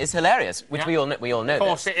 Big Brother is hilarious, which we all know. Of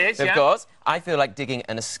course it is, Of course. I feel like digging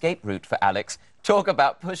an escape route for Alex. Talk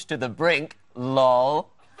about push to the brink, lol.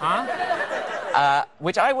 Huh?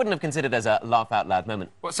 Which I wouldn't have considered as a laugh-out-loud moment.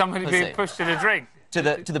 What, somebody being pushed to the drink? To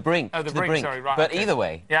the brink. Oh, the brink, sorry, right. But okay. either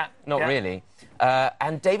way, not really.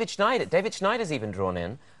 And David Schneider's even drawn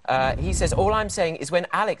in. He says, all I'm saying is when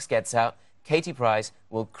Alex gets out, Katie Price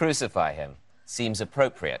will crucify him. Seems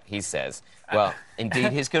appropriate, he says. Well,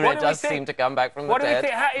 indeed, his career does seem to come back from the dead. What do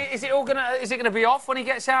we think? Is it gonna be off when he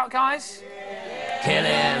gets out, guys? Kill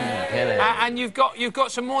him, kill him. And you've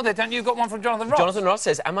got some more there, don't you? You've got one from Jonathan Ross. Jonathan Ross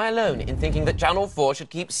says, am I alone in thinking that Channel 4 should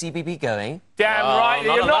keep CBB going? Damn right,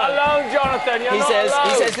 you're not alone, Jonathan. You're not alone.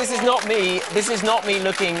 He says, this is not me. This is not me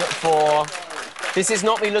looking for. This is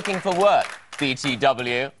not me looking for work.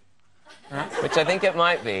 BTW, which I think it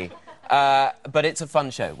might be. But it's a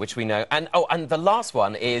fun show, which we know. And the last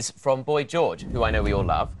one is from Boy George, who I know we all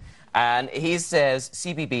love. And he says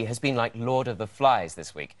CBB has been like Lord of the Flies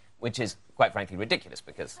this week, which is, quite frankly, ridiculous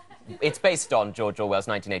because it's based on George Orwell's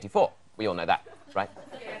 1984. We all know that, right?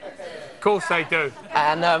 Of course they do.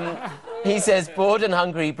 And he says bored and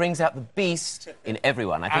hungry brings out the beast in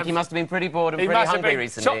everyone. I think he must have been pretty bored and pretty hungry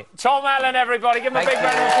recently. Tom Allen, everybody, give him a big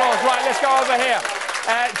round of applause. Right, let's go over here.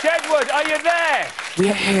 Jedward, are you there? We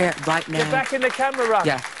are here right now. You're back in the camera run.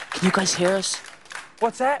 Yeah. Can you guys hear us?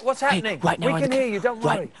 What's that? What's happening? Hey, right now we can hear you, don't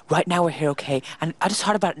worry. Right now we're here, okay? And I just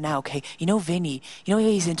thought about it now, okay? You know Vinny, you know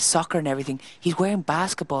he's into soccer and everything. He's wearing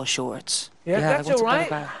basketball shorts. Yeah, that's all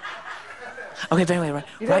right. Okay, but anyway,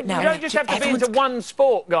 right now... You don't just have to be into one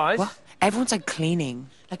sport, guys. What? Everyone's, like, cleaning.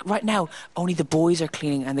 Like, right now, only the boys are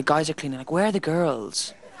cleaning and the guys are cleaning. Like, where are the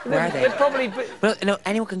girls? Where are they? They're probably... Well, no,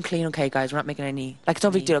 anyone can clean, okay, guys? We're not making any... Like, it's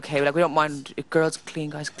no big deal, okay? Like, we don't mind if girls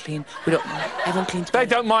clean, guys clean. We don't... Everyone cleans. They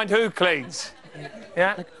don't mind who cleans.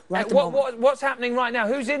 Yeah. Like, right what's happening right now?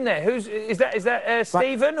 Who's in there? Is that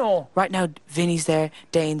Stephen or? Right now, Vinny's there,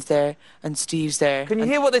 Dane's there, and Steve's there. Can you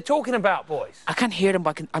hear what they're talking about, boys? I can't hear them,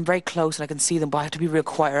 but I'm very close and I can see them. But I have to be real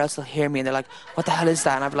quiet, or else they'll hear me. And they're like, "What the hell is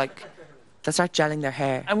that?" And I'm like, they'll start gelling their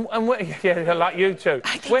hair. And yeah, like you two.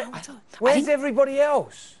 Where's everybody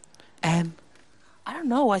else? I don't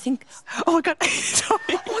know. I think. Oh my god! Sorry.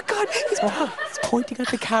 Oh my god! He's pointing at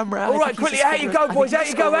the camera. All right, quickly, out you go, boys. Out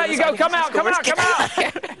you go. Out you go. Come out. Come out. Come out.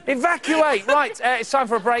 Evacuate. Right. It's time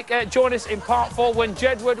for a break. Join us in part 4 when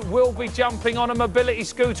Jedward will be jumping on a mobility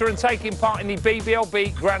scooter and taking part in the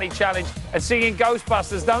BBLB Granny Challenge and singing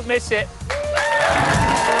Ghostbusters. Don't miss it.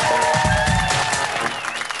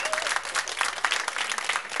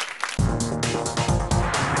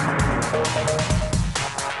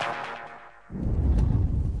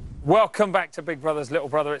 Welcome back to Big Brother's Little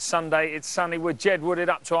Brother. It's Sunday, it's sunny, we're Jedwooded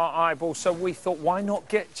up to our eyeballs, so we thought, why not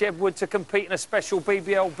get Jedward to compete in a special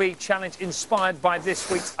BBLB challenge inspired by this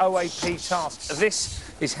week's OAP task. This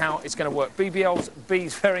is how it's going to work.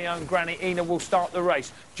 BBLB's very own Granny Ina will start the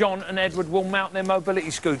race. John and Edward will mount their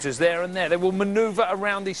mobility scooters there and there. They will manoeuvre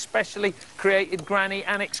around the specially created Granny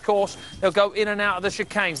Annex course. They'll go in and out of the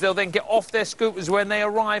chicanes. They'll then get off their scooters when they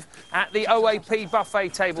arrive at the OAP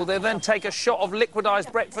buffet table. They'll then take a shot of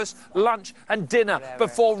liquidised breakfast, lunch and dinner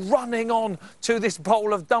before running on to this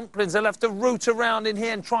bowl of dumplings. They'll have to root around in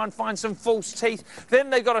here and try and find some false teeth.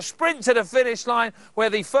 Then they've got to sprint to the finish line where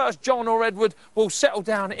the first John or Edward will settle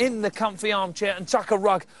down in the comfy armchair and tuck a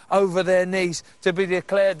rug over their knees to be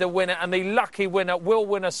declared the winner. And the lucky winner will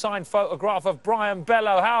win a signed photograph of Brian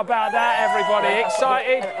Bellow. How about that, everybody?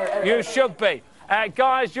 Excited? You should be.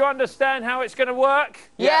 Guys, do you understand how it's going to work?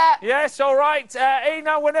 Yeah. Yes, all right.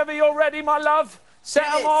 Ina, whenever you're ready, my love. Set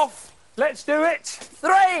them off. Let's do it.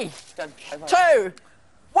 3, 2,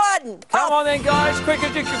 1. Come on then, guys. Quick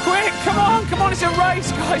as you can. Quick. Come on. Come on. It's a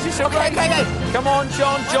race, guys. It's a race. Okay. Come on,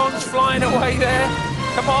 John. John's flying away there.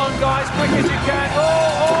 Come on, guys. Quick as you can.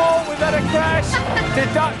 Oh, we've had a crash.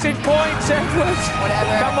 Deducted points, Edwards.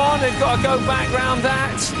 Whatever. Come on. They've got to go back round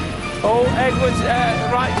that. Oh, Edwards.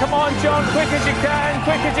 Right. Come on, John. Quick as you can.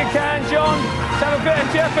 Quick as you can, John. Let's have a bit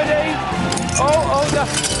of jeopardy.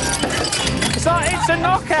 It's a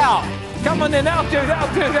knockout. Come on then, that'll do.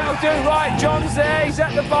 Right, John's there, he's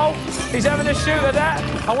at the bowl. He's having a shoot at that.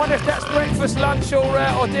 I wonder if that's breakfast, lunch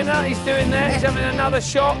or dinner he's doing there. He's having another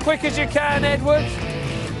shot. Quick as you can, Edward.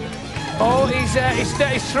 Oh,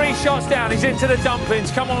 he's 3 shots down. He's into the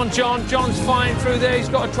dumplings. Come on, John. John's flying through there. He's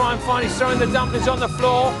got to try and find... He's throwing the dumplings on the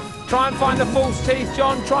floor. Try and find the false teeth,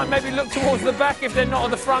 John. Try and maybe look towards the back if they're not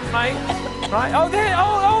at the front, mate. Right? Oh, there.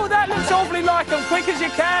 Oh, that looks awfully like them. Quick as you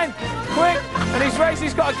can. Quick. And he's racing.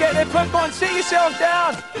 He's got to get there. Come on, sit yourself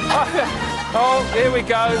down. Oh, here we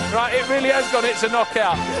go. Right, it really has gone. It's a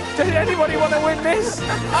knockout. Does anybody want to win this?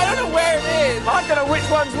 I don't know where it is. I don't know which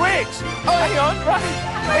one's which. Oh, hang on. Right.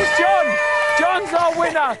 It's John. John's our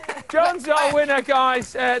winner. John's our winner,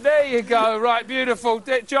 guys. There you go. Right, beautiful.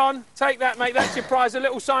 John, take that, mate. That's your prize. A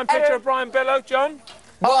little signed picture of Brian Bellow. John?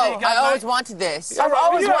 Oh, I always wanted this. I've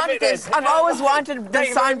always wanted this. I've always wanted the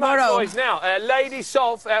signed photo. Boys. Now, Lady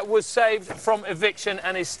Sov was saved from eviction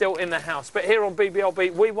and is still in the house. But here on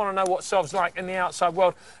BBLB, we want to know what Sov's like in the outside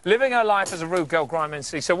world, living her life as a rude girl grime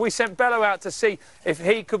MC. So we sent Bello out to see if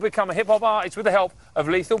he could become a hip-hop artist with the help of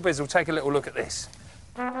Lethal Bizzle. Take a little look at this.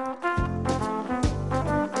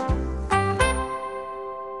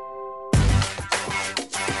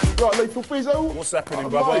 Right, Lethal Bizzle. What's happening,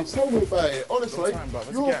 brother? Mate, tell me about it. Honestly,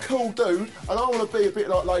 you're a cool dude, and I want to be a bit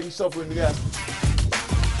like Lady Sov in the game.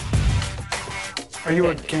 Are you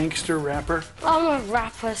a gangster rapper? I'm a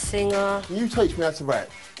rapper, singer. Can you teach me how to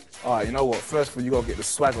rap? All right, you know what? First of all, you gotta get the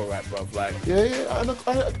swagger rap, bruv. Like, Yeah, and I got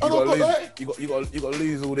that. You gotta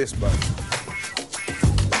lose all this, bro.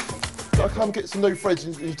 So I come get some new friends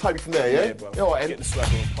and you take me from there, yeah? Yeah, bro. Yeah, all right, Get the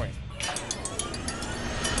swagger on point.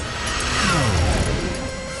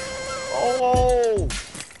 Oh,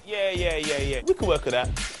 yeah. We can work with that.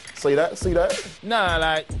 See that? See that? Nah,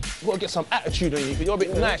 like, you gotta get some attitude on you, because you're a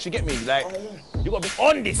bit nice, you get me? Like, you gotta be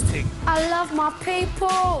on this thing. I love my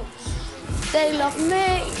people. They love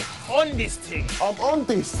me. On this thing. I'm on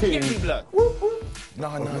this thing. Get me, blood.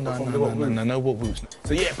 No, what roots?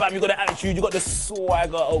 So yeah, bam, you got the attitude, you got the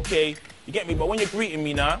swagger, okay. You get me? But when you're greeting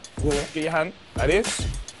me now, get your hand like this.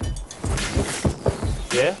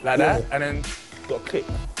 Yeah, like that, and then you got a click.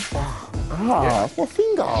 That's my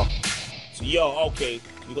finger. So yo, okay,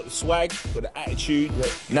 you got the swag, you got the attitude.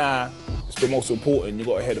 Nah, it's the most important, you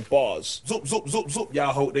got to hear the bars. Zoop, zoop, zoop, zoop. Yeah,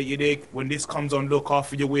 I hope that you dig. When this comes on, look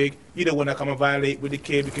after your wig. You don't want to come and violate with the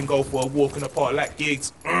kid. We can go for a walk in the park like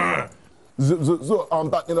gigs. Zip, zip, zip. I'm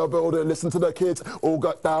back in the building, listen to the kids. All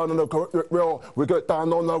got down on the real. We get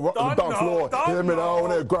down on the dance floor. Hear me now,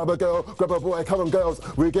 and grab a girl, grab a boy, come on girls.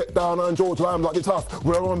 We get down on George Lamb like it's tough.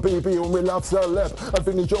 We're on BB and we love to left. And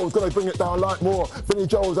Vinnie Joel's gonna bring it down like more. Vinnie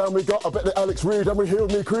Joel's and we got a bit of Alex Reid and we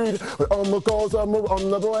healed me Creed. We're on the girls and we're on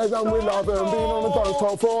the boys and we love them. Being on the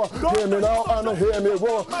dance floor. Hear me now and hear me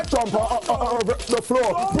roar. Jump up, rip the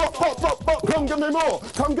floor. Pop, come give me more.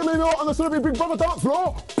 Come give me more on the Celebrity Big Brother dance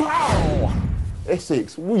floor. Pow!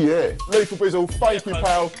 Essex, yeah. Lethal Bizzle, thank you,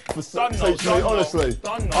 pal, for teaching me, honestly.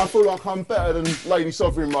 I feel like I'm better than Lady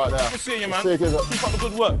Sovereign right now. Good seeing you, man. Keep up the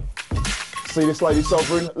good work. See this Lady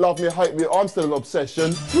Sovereign, love me, hate me, I'm still an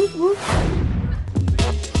obsession.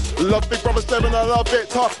 Love Big Brother 7 and I love it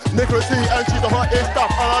tough. Nicola T and she's the hottest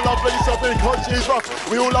stuff. And I love Lady Sovereign because she's rough.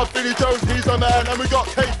 We all love Billy Jones, he's the man. And we got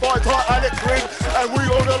Kate Fighter, Alex Reid. And we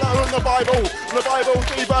all on the Bible. The Bible,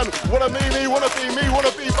 Stephen. Wanna be me, wanna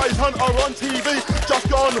be Base Hunter on TV. Just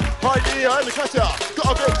gone, Heidi and the catcher.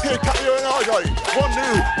 Got a bit of tear, Cathy and RJ. 1,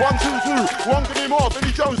 2, 1, 2, 2. One, give me more.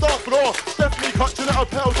 Billy Jones, dance floor. Stephanie clutching at her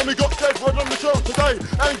pals. And we got Deadwood on the show today.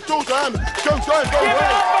 And Jordan, go.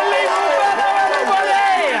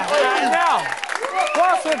 Now,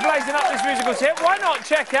 whilst we're blazing up this musical tip, why not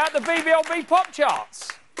check out the BBLB pop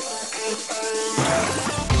charts?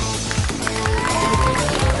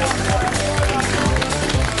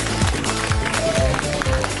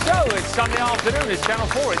 So it's Sunday afternoon, it's Channel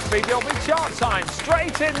 4, it's BBLB chart time.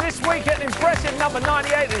 Straight in this week at an impressive number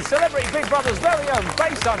 98 in Celebrity Big Brother's very own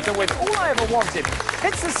Bass Hunter with All I Ever Wanted.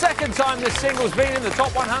 It's the second time this single's been in the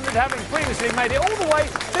top 100, having previously made it all the way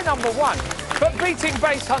to number 1. But beating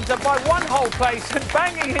Bass Hunter by one whole place and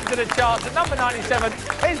banging into the charts at number 97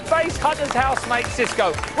 is Bass Hunter's housemate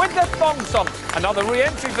Cisco with the Thong Song. Another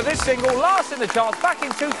re-entry for this single, last in the charts back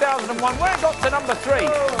in 2001 where it got to number 3.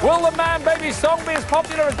 Will the Man Baby song be as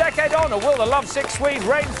popular a decade on, or will the lovesick Swede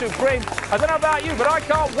reign supreme? I don't know about you, but I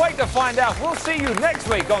can't wait to find out. We'll see you next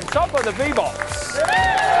week on Top of the B-Box.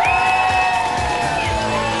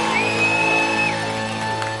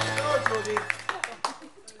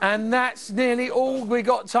 And that's nearly all we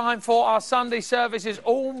got time for. Our Sunday service is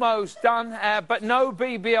almost done, but no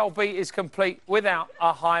BBLB is complete without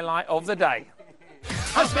a highlight of the day.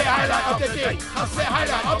 Highlight of the day.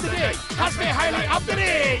 Highlight of the day. Highlight of the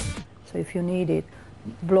day. So if you need it,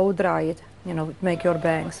 blow dry it, make your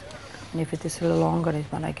bangs. And if it is a little longer,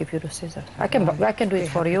 when I give you the scissors. I can do it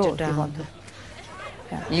for you if you want to.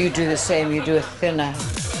 Yeah. You do the same, you do it thinner.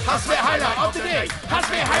 Highlight of the day.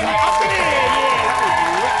 Highlight of the day.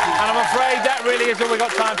 And I'm afraid that really is all we've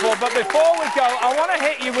got time for. But before we go, I want to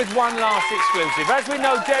hit you with one last exclusive. As we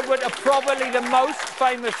know, Deadwood are probably the most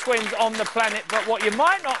famous twins on the planet. But what you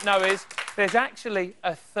might not know is there's actually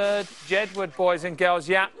a third Jedward, boys and girls.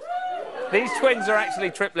 Yeah, these twins are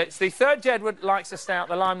actually triplets. The third Jedward likes to stay out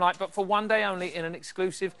the limelight, but for one day only in an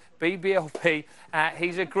exclusive BBLP,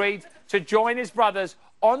 he's agreed to join his brothers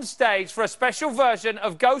on stage for a special version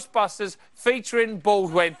of Ghostbusters featuring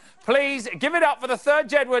Baldwin. Please give it up for the third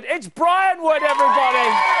Jedward. It's Brian Wood, everybody.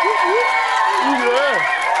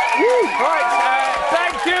 Yeah.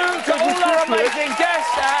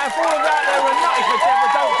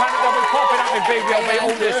 in BBLB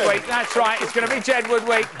all this week. That's right, it's going to be Jedward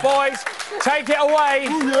week. Boys, take it away.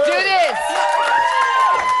 Do this!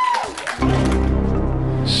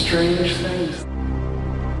 Strange things.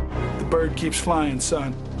 The bird keeps flying,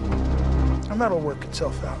 son. And that'll work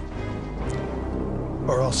itself out.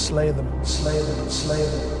 Or I'll slay them, slay them, slay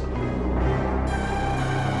them.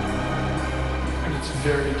 And it's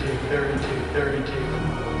very deep, very deep, very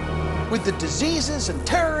deep. With the diseases and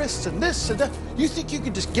terrorists and this and that, you think you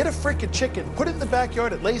could just get a frickin' chicken, put it in the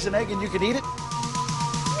backyard, it lays an egg, and you can eat it?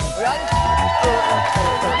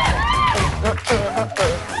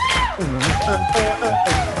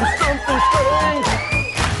 Something strange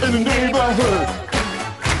in the neighborhood.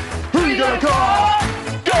 Who you gonna call?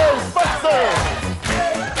 Ghostbusters!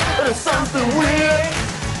 And it's something weird,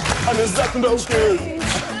 and it's nothing no good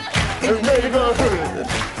in the neighborhood.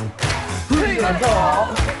 Who you gonna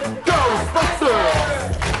call? Ghostbusters!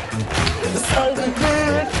 It's something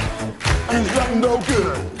weird, and it's nothing no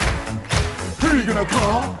good. Who you gonna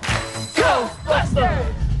call?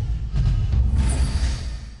 Ghostbusters!